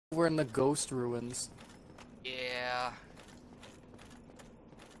We're in the ghost ruins. Yeah.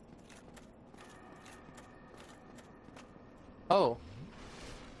 Oh.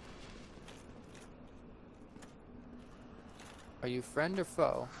 Are you friend or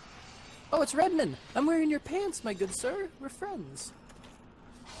foe? Oh, it's Redman! I'm wearing your pants, my good sir. We're friends.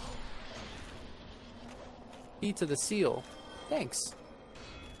 Key to the seal. Thanks.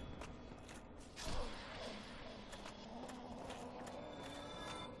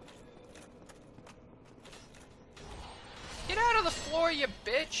 Get out of the floor, you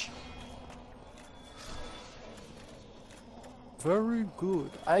bitch! Very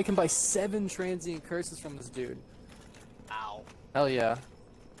good. I can buy 7 transient curses from this dude. Ow. Hell yeah.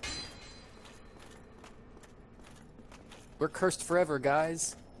 We're cursed forever,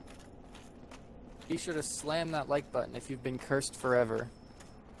 guys. Be sure to slam that like button if you've been cursed forever.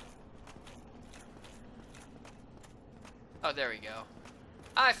 Oh, there we go.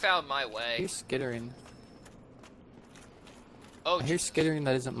 I found my way. You're skittering. Oh, I hear skittering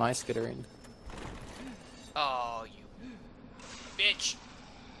that isn't my skittering. Oh, you bitch.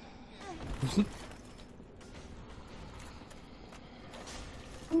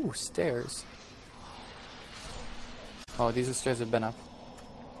 Ooh, stairs. Oh, these are stairs I've been up.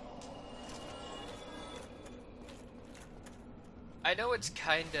 I know it's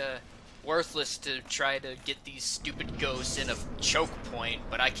kinda worthless to try to get these stupid ghosts in a choke point,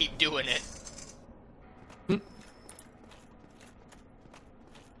 but I keep doing it.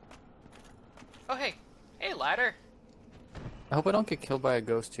 Oh, hey. Hey, ladder. I hope I don't get killed by a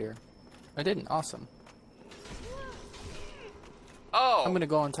ghost here. I didn't. Awesome. Oh. I'm gonna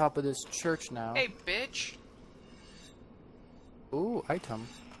go on top of this church now. Hey, bitch. Ooh, item.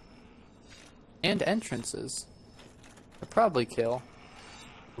 And entrances. I'll probably kill.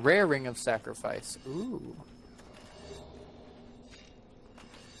 Rare ring of sacrifice. Ooh.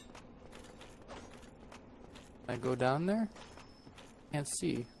 Can I go down there? Can't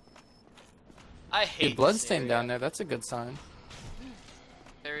see. I hate Hey, bloodstain down there. That's a good sign.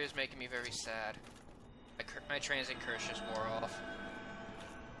 This area is making me very sad. My transient curse just wore off.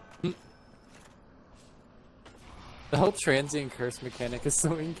 The whole transient curse mechanic is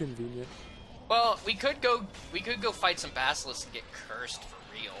so inconvenient. Well, we could go fight some basilisks and get cursed for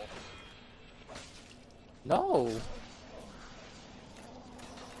real. No.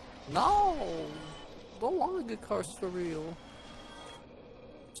 No. Don't want to get cursed for real.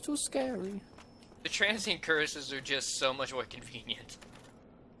 It's too scary. The transient curses are just so much more convenient.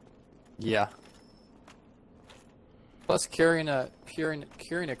 Yeah. Plus, curing a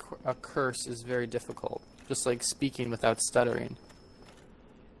curse is very difficult. Just like speaking without stuttering.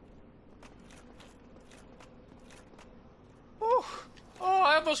 Oh,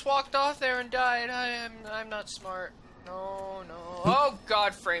 I almost walked off there and died. I'm not smart. No. Oh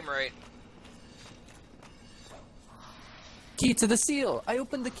God, frame rate. Key to the seal! I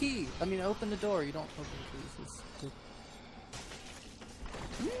opened the key! I mean, I opened the door. You don't open keys.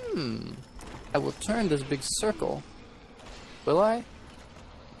 I will turn this big circle. Will I?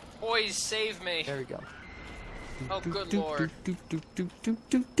 Boys, save me. There we go. Oh, good lord.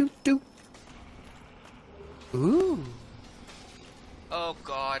 Ooh. Oh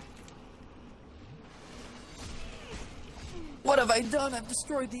God. What have I done? I've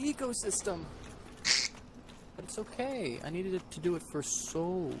destroyed the ecosystem. But it's okay. I needed it to do it for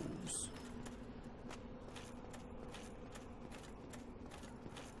souls.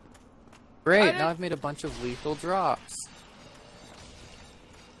 Great, now I've made a bunch of lethal drops.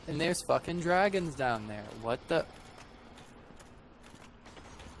 And there's fucking dragons down there. What the?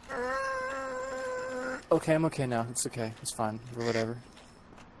 Okay, I'm okay now. It's okay. It's fine. Or whatever.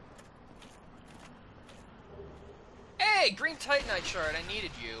 Hey, green titanite shard. I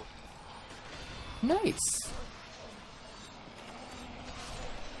needed you. Nice.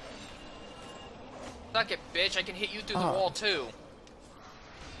 Suck it, bitch. I can hit you through the wall too.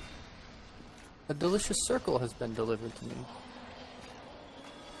 A delicious circle has been delivered to me.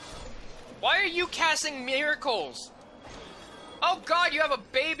 Why are you casting miracles? Oh God, you have a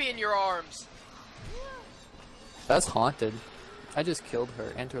baby in your arms. That's haunted. I just killed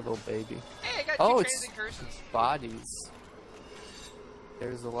her and her little baby. Hey, I got two transient curses. Bodies.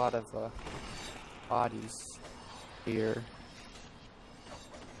 There's a lot of bodies here.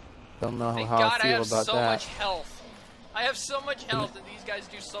 Don't know Thank how God, I feel about that. I have so much health. I have so much health, and these guys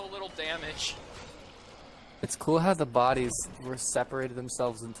do so little damage. It's cool how the bodies were separated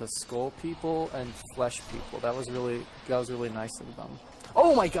themselves into skull people and flesh people. That was really nice of them.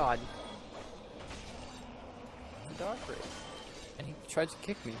 Oh my God! The dark raid. And he tried to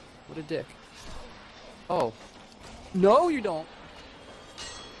kick me. What a dick. Oh. No, you don't!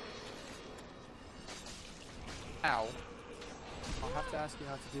 Ow. I'll have to ask you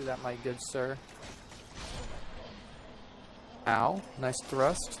not to do that, my good sir. Ow. Nice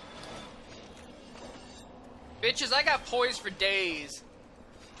thrust. Bitches, I got poise for days.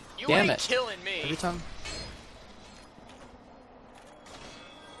 You Damn ain't it. killing me. Every time.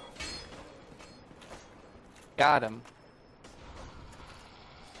 Got him.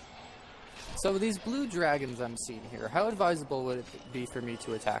 So these blue dragons I'm seeing here, how advisable would it be for me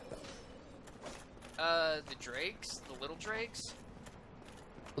to attack them? The drakes? The little drakes?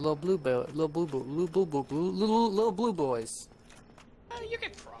 The little blue boys. You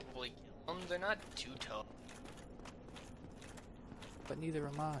could probably kill them. They're not too tough. But neither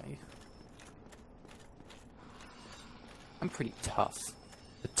am I. I'm pretty tough.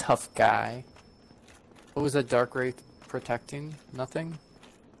 A tough guy. What was that Dark Wraith protecting? Nothing?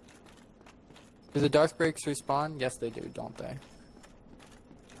 Do the Dark Wraiths respawn? Yes, they do, don't they?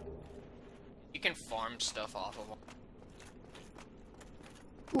 You can farm stuff off of them.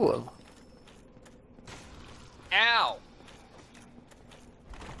 Cool. Ow!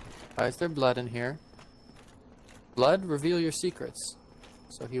 Why is there blood in here? Blood, reveal your secrets.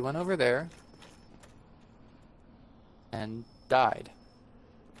 So he went over there and died.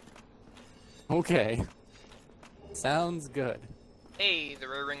 Okay. Sounds good. Hey, the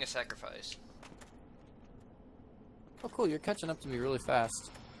rare ring of sacrifice. Oh cool, you're catching up to me really fast.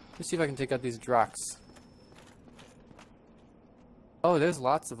 Let me see if I can take out these Drox. Oh, there's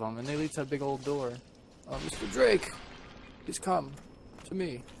lots of them, and they lead to a big old door. Oh, Mr. Drake! Please come to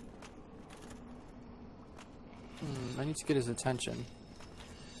me. I need to get his attention.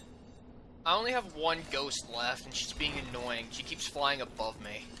 I only have one ghost left, and she's being annoying. She keeps flying above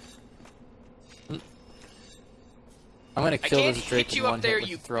me. I'm gonna kill this can't Drake hit in you up one there, hit with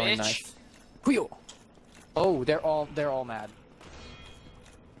you a throwing bitch. knife. Wheel! Oh, they're all mad.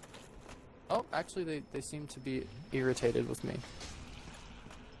 Oh, actually, they seem to be irritated with me.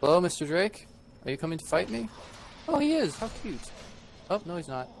 Hello, Mr. Drake? Are you coming to fight me? Oh, he is. How cute. Oh, no, he's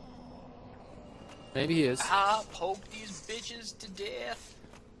not. Maybe he is. Ah, poke these bitches to death.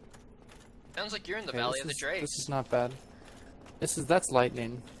 Sounds like you're in the Valley of the Drakes. This is not bad. That's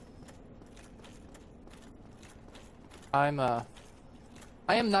lightning. I am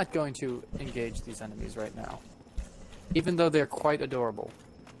not going to engage these enemies right now. Even though they're quite adorable.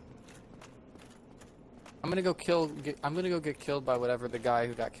 I'm gonna go get killed by whatever the guy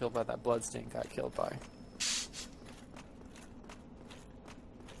who got killed by that bloodstain got killed by.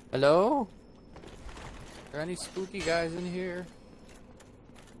 Hello? Are there any spooky guys in here?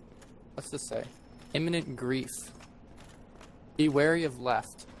 What's this say? Imminent grief. Be wary of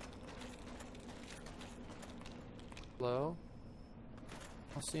left. Hello?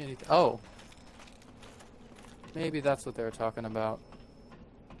 I don't see anything. Oh! Maybe that's what they were talking about.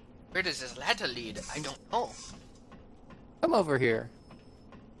 Where does this ladder lead? I don't know. Come over here.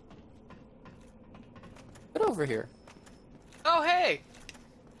 Get over here. Oh, hey!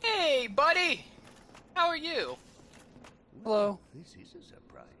 Hey, buddy! How are you? Hello. This is a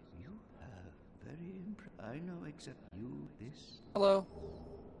surprise. You have very I know except you this. Hello.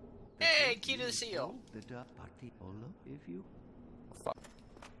 Hey, key to the seal. The dark party Olo, if you. Fuck.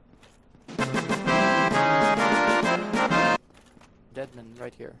 Deadman,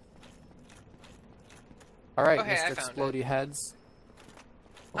 right here. Alright, Okay, I Mr. found Explodey Heads.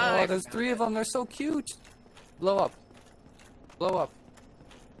 I Oh, there's found 3 of them. They're so cute. Blow up. Blow up.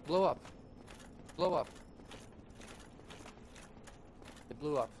 Blow up. Blow up. They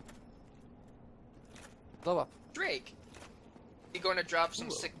blew up. Blow up. Drake, you going to drop some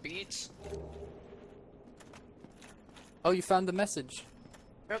Ooh. sick beats? Oh, you found the message.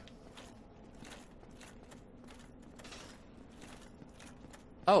 Yep.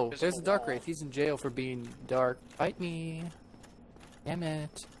 Oh, There's there's a the Dark wall. Wraith. He's in jail for being dark. Fight me. Damn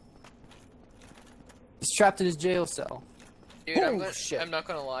it. He's trapped in his jail cell. Dude, Oh, shit. I'm not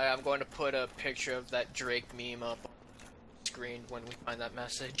gonna lie, I'm going to put a picture of that Drake meme up on the screen when we find that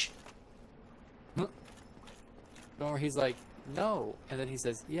message. Where he's like, no. And then he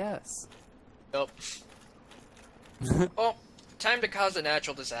says, yes. Nope. Oh, time to cause a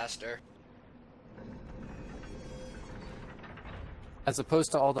natural disaster. As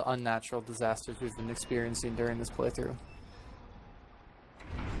opposed to all the unnatural disasters we've been experiencing during this playthrough.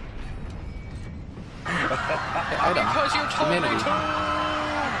 Item. Because you told me Humanity. to!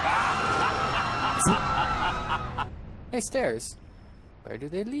 Hey, stairs. Where do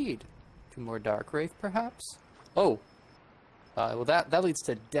they lead? To more Dark Wraith, perhaps? Oh. Well, that leads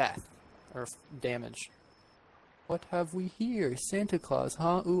to death. Or damage. What have we here? Santa Claus,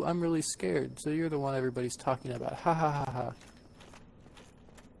 huh? Ooh, I'm really scared. So you're the one everybody's talking about. Ha ha ha ha.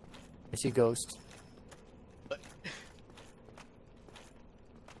 I see Ghost.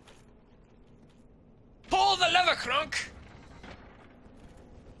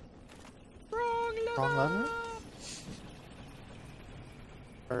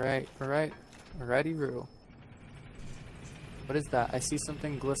 Alrighty-roo. What is that? I see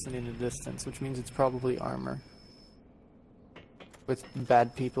something glistening in the distance, which means it's probably armor. With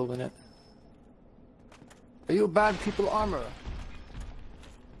bad people in it. Are you a bad people armor?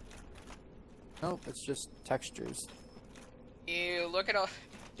 Nope, it's just textures. Ew, look at all...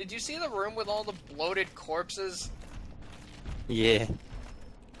 Did you see the room with all the bloated corpses? Yeah.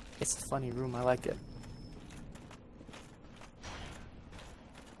 It's a funny room, I like it.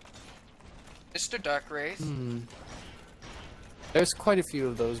 Mr. Dark Wraith. There's quite a few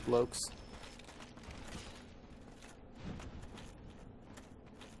of those blokes.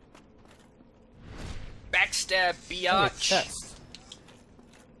 Backstab, biatch. Chest.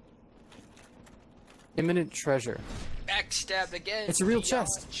 Imminent treasure. Backstab again. It's a real biatch.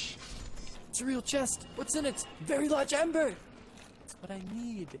 chest. It's a real chest. What's in it? Very large ember. That's what I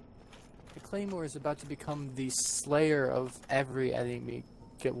need. The claymore is about to become the slayer of every enemy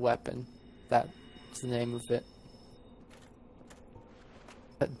weapon. That's the name of it.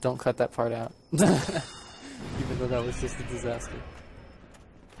 But don't cut that part out. Even though that was just a disaster.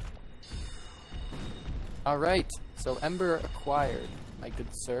 Alright, so Ember acquired, my good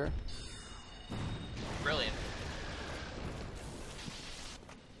sir. Brilliant.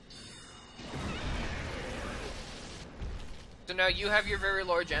 So now you have your very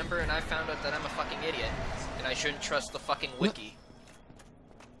large ember, and I found out that I'm a fucking idiot, and I shouldn't trust the fucking wiki.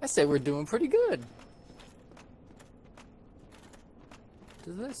 I say we're doing pretty good. What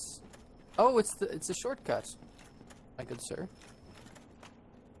is this? Oh, it's a shortcut, my good sir.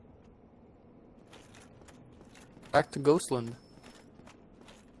 Back to Ghostland.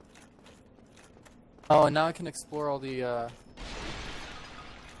 Oh, and now I can explore all the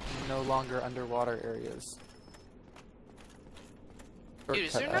no longer underwater areas. Dude,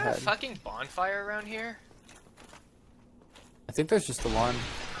 is there not a fucking bonfire around here? I think there's just the one.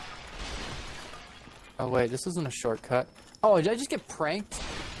 Oh wait, this isn't a shortcut. Oh, did I just get pranked?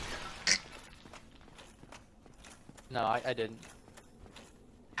 No, I didn't.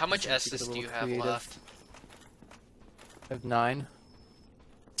 How much Estus do you have left? I have 9.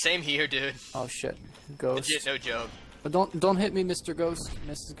 Same here, dude. Oh shit. Ghost. Legit, no joke. But don't hit me, Mr. Ghost.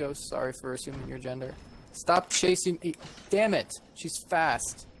 Mrs. Ghost, sorry for assuming your gender. Stop chasing me. Damn it. She's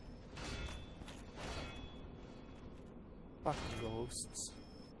fast. Fucking ghosts.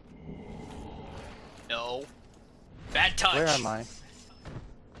 No. Bad touch. Where am I?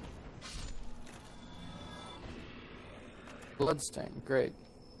 Bloodstain. Great.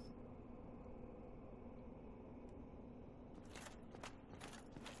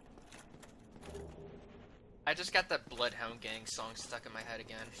 I just got that Bloodhound Gang song stuck in my head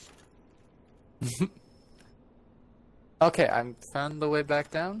again. Okay, I found the way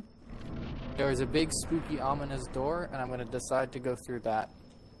back down. There is a big, spooky, ominous door, and I'm going to decide to go through that.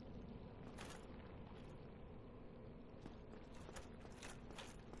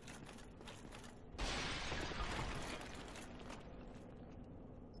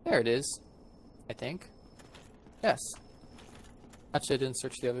 There it is. I think. Yes. Actually, I didn't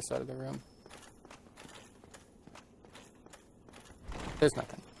search the other side of the room. There's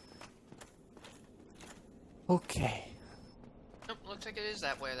nothing. Okay. Nope, looks like it is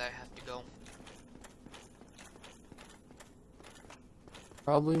that way that I have to go.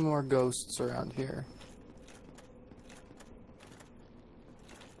 Probably more ghosts around here.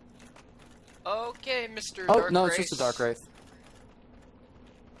 Okay, Mr. Oh, Dark no, Wraith. it's just a Dark Wraith.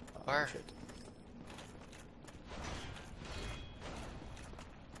 Where? Oh, shit.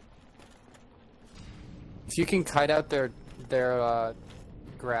 If you can kite out their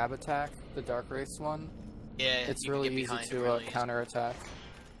grab attack, the Dark Wraith's one, Yeah, it's you really can get easy behind him to really easy. counter attack.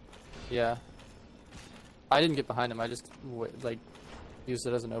 Yeah. I didn't get behind him, I just like used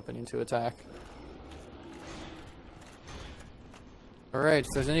it as an opening to attack. Alright, if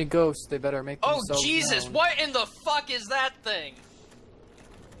there's any ghosts, they better make Oh, themselves Jesus! known. What in the fuck is that thing?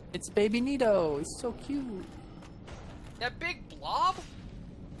 It's Baby Nito! He's so cute! That big blob?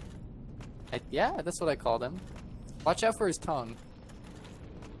 Yeah, that's what I called him. Watch out for his tongue.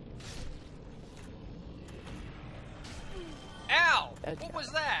 Ow! Dead What guy. was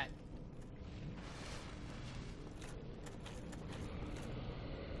that?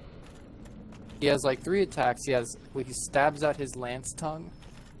 He has like 3 attacks. He stabs out his lance tongue.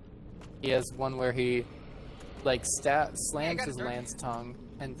 He has one where he like slams his dirty. lance tongue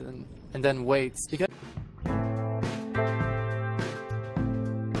and then waits because